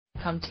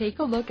Come take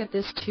a look at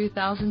this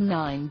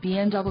 2009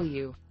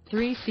 BMW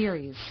 3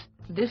 Series.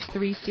 This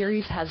 3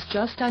 Series has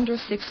just under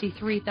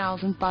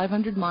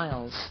 63,500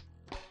 miles.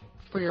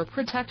 For your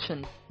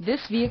protection,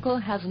 this vehicle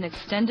has an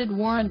extended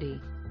warranty.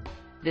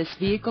 This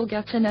vehicle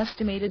gets an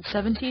estimated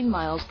 17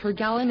 miles per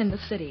gallon in the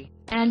city,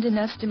 and an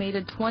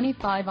estimated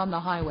 25 on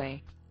the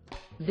highway.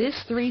 This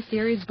 3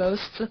 Series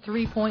boasts a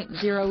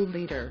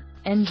 3.0-liter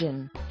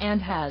engine, and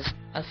has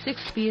a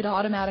 6-speed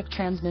automatic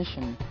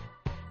transmission.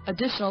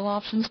 Additional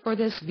options for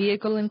this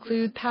vehicle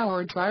include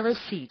power driver's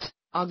seat,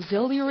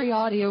 auxiliary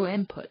audio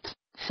input,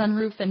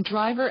 sunroof and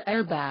driver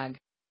airbag.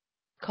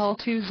 Call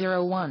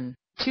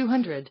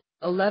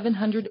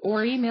 201-200-1100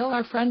 or email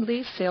our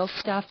friendly sales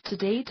staff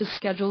today to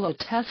schedule a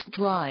test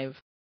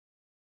drive.